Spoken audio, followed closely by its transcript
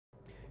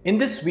In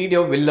this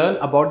video, we'll learn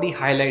about the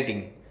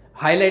highlighting.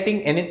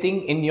 Highlighting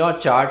anything in your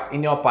charts,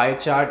 in your pie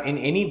chart, in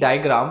any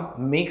diagram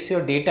makes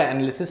your data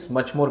analysis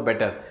much more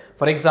better.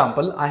 For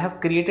example, I have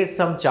created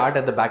some chart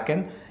at the back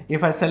end.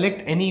 If I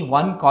select any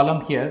one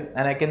column here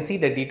and I can see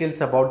the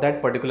details about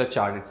that particular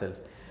chart itself.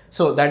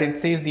 So that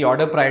it says the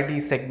order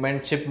priority,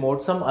 segment, ship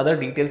mode, some other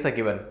details are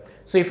given.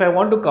 So if I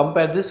want to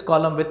compare this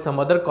column with some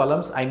other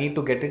columns, I need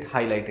to get it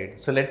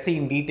highlighted. So let's see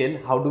in detail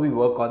how do we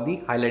work on the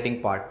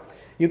highlighting part.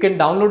 You can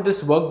download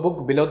this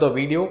workbook below the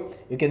video.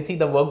 You can see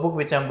the workbook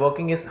which I'm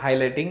working is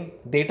highlighting.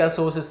 Data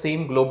source is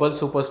same, Global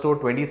Superstore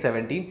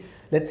 2017.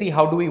 Let's see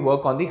how do we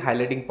work on the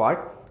highlighting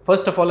part.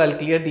 First of all, I'll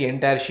clear the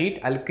entire sheet.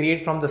 I'll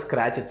create from the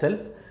scratch itself.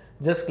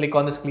 Just click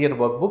on this clear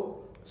workbook.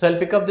 So I'll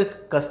pick up this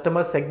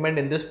customer segment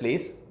in this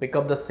place, pick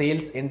up the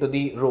sales into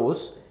the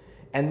rows,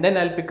 and then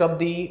I'll pick up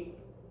the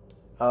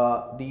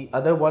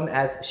other one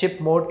as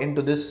ship mode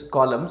into this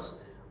columns.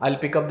 I'll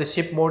pick up the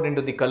ship mode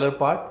into the color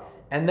part,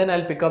 and then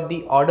I'll pick up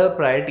the order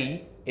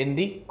priority in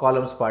the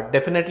columns part.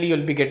 Definitely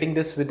you'll be getting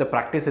this with the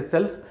practice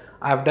itself.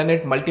 I have done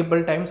it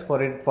multiple times.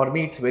 For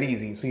me it's very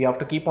easy, so you have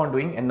to keep on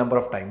doing a number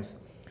of times.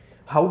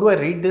 How do I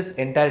read this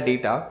entire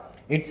data?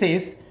 It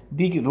says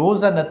the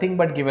rows are nothing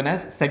but given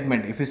as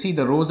segment. If you see,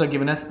 the rows are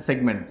given as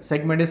segment.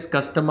 Segment is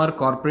customer,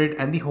 corporate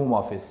and the home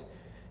office.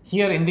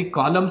 Here in the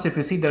columns, if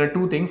you see, there are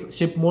two things,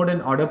 ship mode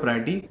and order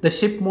priority. The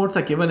ship modes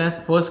are given as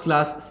first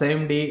class,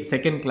 same day,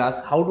 second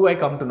class. How do I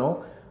come to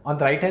know? On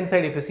the right hand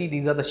side, if you see,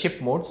 these are the ship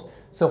modes.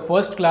 So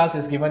first class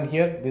is given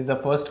here. This is the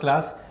first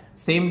class.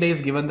 Same day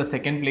is given the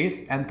second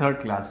place and third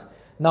class.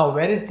 Now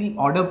where is the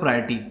order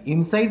priority?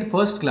 Inside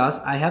first class,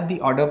 I have the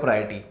order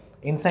priority.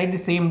 Inside the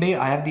same day,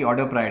 I have the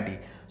order priority.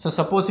 So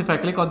suppose if I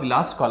click on the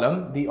last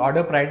column, the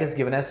order priority is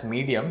given as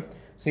medium.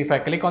 So if I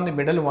click on the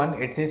middle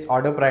one, it says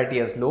order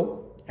priority as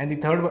low. And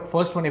the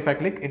first one, if I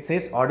click, it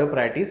says order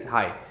priority is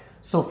high.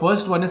 So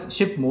first one is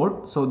ship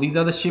mode. So these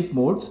are the ship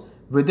modes.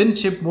 Within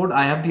ship mode,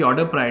 I have the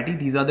order priority.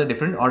 These are the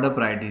different order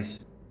priorities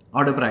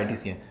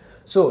here.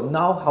 So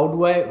now how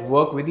do I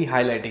work with the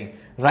highlighting?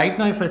 Right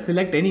now, if I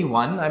select any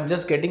one, I'm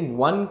just getting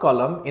one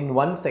column in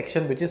one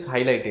section which is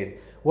highlighted.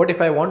 What if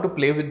I want to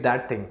play with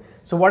that thing?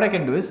 So what I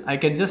can do is I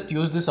can just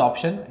use this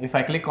option. If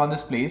I click on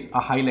this place,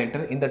 a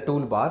highlighter in the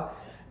toolbar,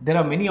 there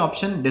are many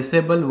options: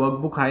 disable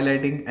workbook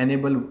highlighting,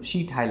 enable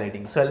sheet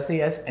highlighting. So I'll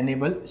say as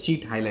enable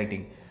sheet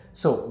highlighting.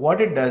 So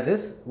what it does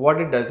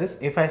is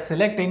if I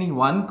select any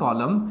one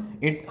column,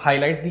 it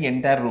highlights the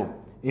entire row.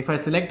 If I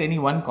select any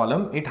one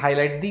column, it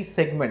highlights the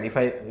segment.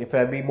 If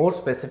I be more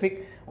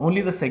specific,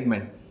 only the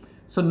segment.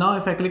 So now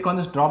if I click on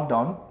this drop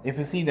down, if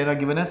you see, there are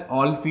given as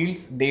all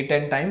fields, date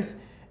and times,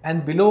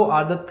 and below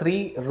are the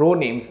three row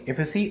names. If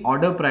you see,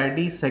 order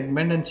priority,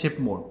 segment and ship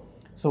mode.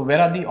 So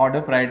where are the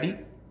order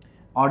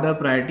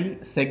priority,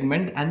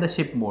 segment and the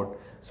ship mode?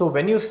 So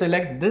when you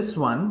select this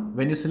one,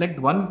 when you select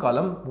one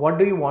column, what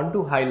do you want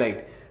to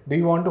highlight? Do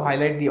you want to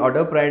highlight the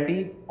order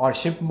priority or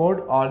ship mode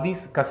or the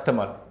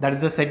customer? That is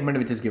the segment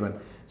which is given.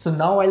 So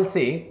now I'll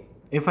say,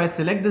 if I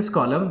select this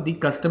column, the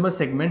customer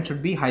segment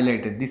should be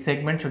highlighted. The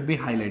segment should be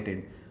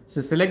highlighted.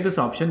 So select this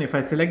option. If I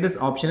select this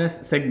option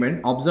as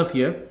segment, observe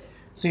here.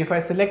 So if I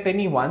select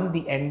any one,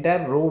 the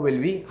entire row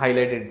will be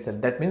highlighted itself.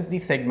 That means the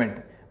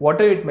segment,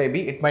 whatever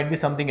it might be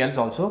something else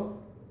also.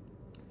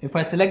 If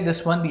I select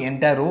this one, the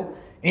entire row,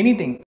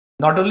 anything,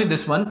 not only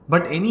this one,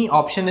 but any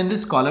option in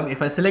this column,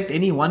 if I select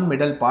any one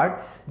middle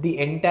part, the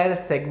entire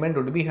segment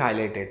would be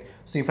highlighted.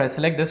 So if I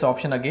select this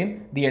option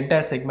again, the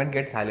entire segment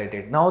gets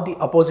highlighted. Now the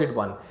opposite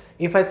one,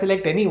 if I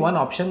select any one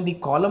option, the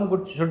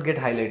column should get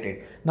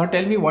highlighted. Now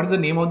tell me what is the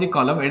name of the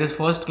column. It is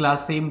first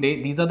class, same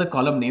day. These are the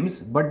column names,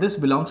 but this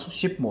belongs to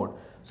ship mode.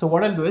 So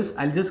what I'll do is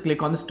I'll just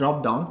click on this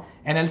drop down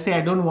and I'll say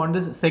I don't want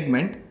this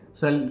segment.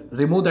 So I'll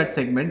remove that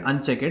segment,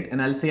 uncheck it,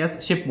 and I'll say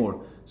as ship mode.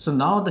 So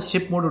now the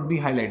ship mode would be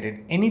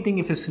highlighted. Anything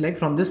if you select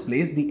from this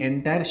place, the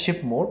entire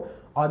ship mode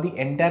or the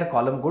entire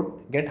column would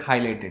get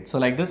highlighted. So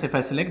like this, if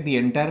I select, the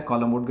entire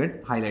column would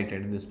get highlighted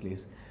in this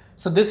place.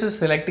 So this is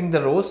selecting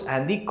the rows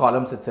and the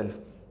columns itself.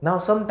 Now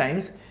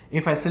sometimes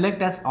if I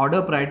select as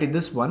order priority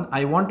this one,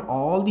 I want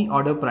all the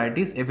order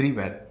priorities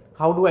everywhere.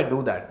 How do I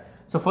do that?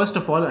 So first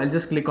of all, I'll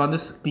just click on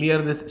this, clear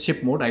this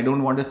ship mode. I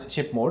don't want this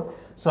ship mode.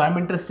 So I'm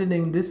interested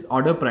in this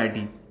order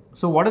priority.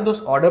 So what are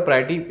those order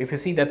priority? If you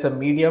see, that's a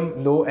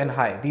medium, low and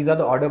high. These are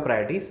the order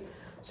priorities.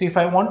 So if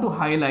I want to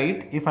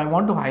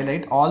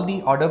highlight all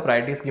the order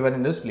priorities given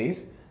in this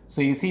place.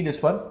 So you see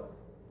this one.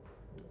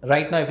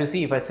 Right now, if you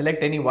see, if I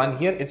select any one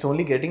here, it's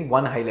only getting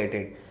one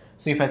highlighted.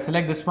 So if I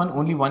select this one,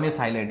 only one is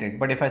highlighted.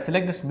 But if I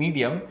select this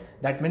medium,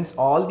 that means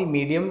all the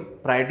medium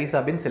priorities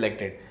have been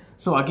selected.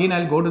 So again,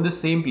 I'll go to the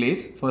same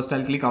place. First,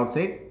 I'll click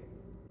outside,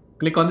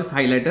 click on this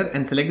highlighter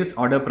and select this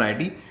order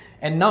priority.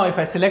 And now if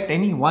I select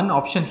any one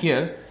option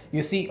here,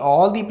 you see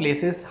all the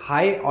places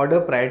high order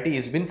priority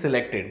has been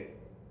selected.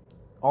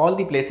 All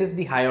the places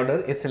the high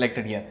order is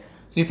selected here.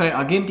 So if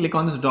I again click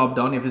on this drop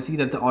down, if you see,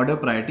 that's the order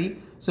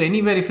priority. So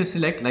anywhere if you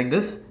select like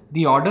this,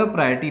 the order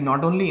priority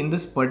not only in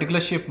this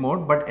particular ship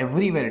mode, but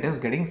everywhere it is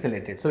getting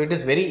selected. So it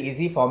is very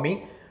easy for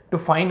me to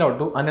find out,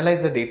 to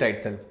analyze the data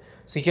itself.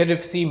 So here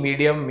if you see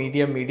medium,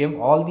 medium,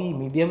 medium, all the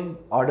medium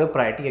order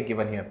priority are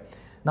given here.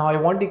 Now I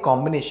want the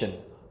combination.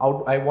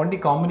 I want the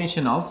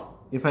combination of,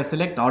 if I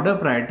select order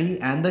priority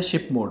and the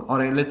ship mode,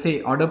 or let's say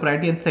order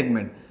priority and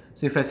segment.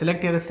 So if I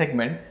select here a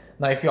segment,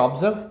 now if you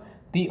observe,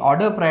 the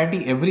order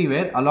priority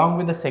everywhere along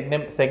with the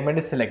segment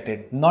is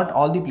selected, not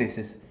all the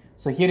places.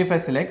 So here if I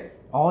select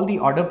all the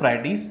order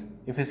priorities,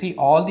 if you see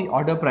all the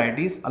order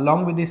priorities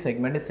along with the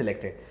segment is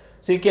selected.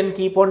 So you can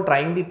keep on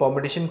trying the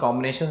permutation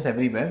combinations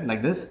everywhere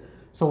like this.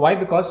 So why?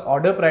 Because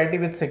order priority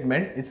with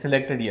segment is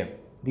selected here.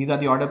 These are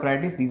the order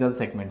priorities, these are the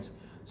segments.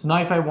 So now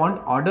if I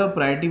want order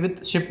priority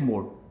with ship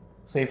mode,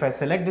 so if I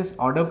select this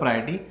order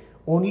priority,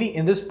 only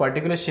in this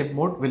particular ship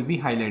mode will be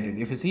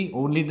highlighted. If you see,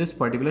 only this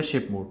particular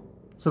ship mode.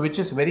 So which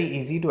is very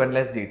easy to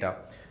analyze data.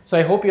 So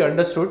I hope you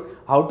understood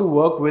how to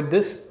work with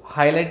this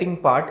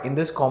highlighting part in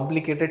this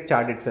complicated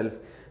chart itself.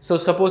 So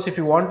suppose if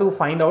you want to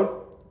find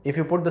out, if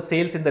you put the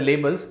sales in the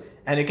labels,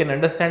 and you can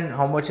understand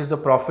how much is the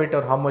profit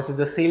or how much is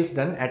the sales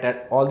done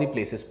at all the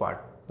places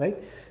part, right?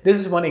 This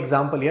is one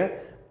example here.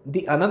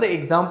 The another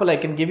example I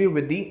can give you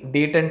with the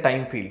date and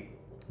time field.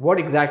 What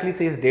exactly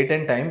says date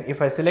and time?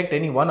 If I select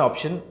any one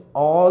option,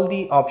 all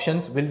the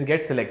options will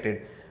get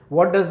selected.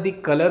 What does the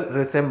color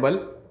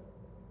resemble?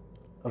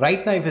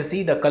 Right now if you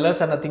see, the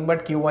colors are nothing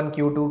but Q1,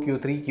 Q2,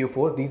 Q3,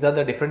 Q4. These are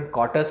the different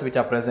quarters which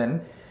are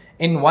present.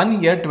 In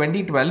one year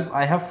 2012,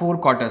 I have 4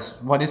 quarters.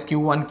 One is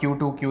Q1,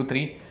 Q2,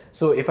 Q3.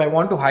 So if I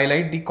want to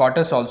highlight the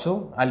quarters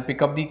also, I'll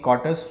pick up the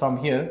quarters from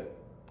here.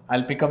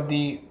 I'll pick up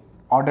the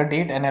order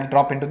date and I'll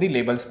drop into the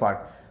labels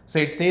part. So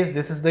it says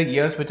this is the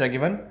years which are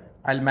given.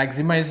 I'll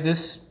maximize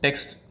this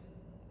text.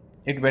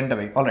 It went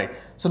away. Alright.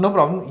 So no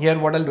problem. Here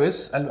what I'll do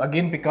is I'll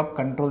again pick up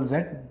Ctrl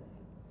Z.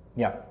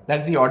 Yeah,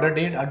 that's the order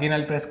date. Again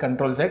I'll press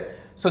Ctrl Z.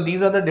 So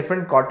these are the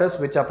different quarters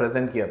which are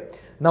present here.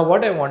 Now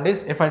what I want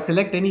is, if I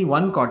select any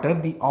one quarter,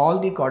 all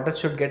the quarters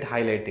should get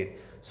highlighted.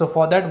 So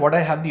for that, what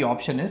I have the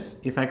option is,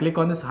 if I click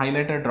on this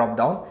highlighter drop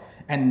down,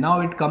 and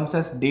now it comes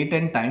as date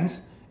and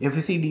times. If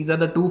you see, these are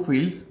the two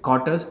fields,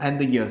 quarters and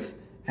the years.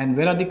 And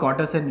where are the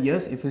quarters and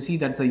years? If you see,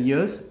 that's the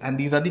years and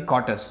these are the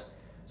quarters.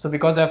 So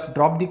because I've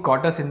dropped the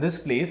quarters in this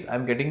place,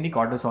 I'm getting the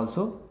quarters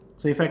also.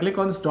 So if I click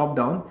on this drop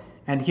down,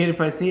 and here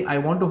if I say I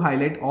want to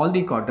highlight all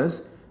the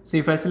quarters, so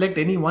if I select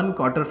any one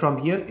quarter from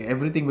here,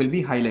 everything will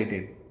be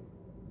highlighted.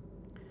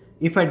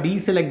 If I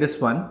deselect this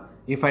one,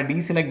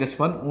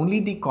 only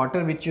the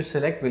quarter which you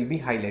select will be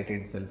highlighted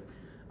itself.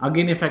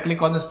 Again, if I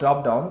click on this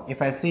drop down,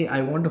 if I say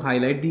I want to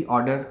highlight the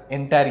order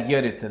entire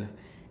year itself,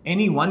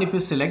 any one if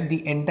you select,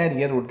 the entire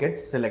year would get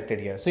selected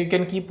here. So you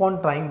can keep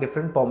on trying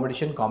different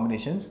permutation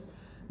combinations.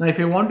 Now if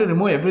you want to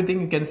remove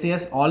everything, you can say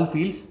as all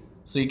fields.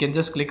 So you can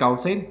just click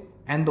outside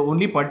and the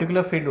only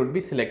particular field would be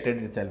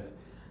selected itself.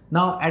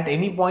 Now at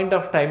any point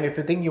of time, if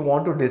you think you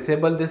want to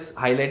disable this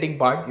highlighting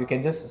part, you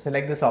can just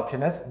select this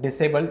option as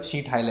disable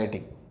sheet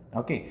highlighting.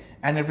 Okay,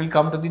 and it will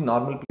come to the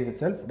normal place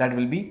itself. That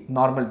will be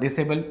normal,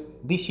 disable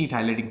the sheet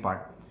highlighting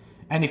part.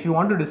 And if you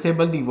want to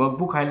disable the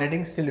workbook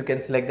highlighting, still you can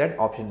select that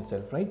option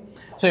itself, right?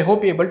 So I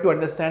hope you're able to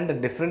understand the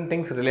different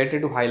things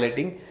related to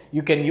highlighting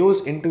you can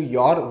use into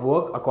your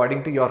work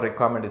according to your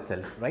requirement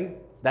itself, right?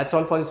 That's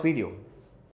all for this video.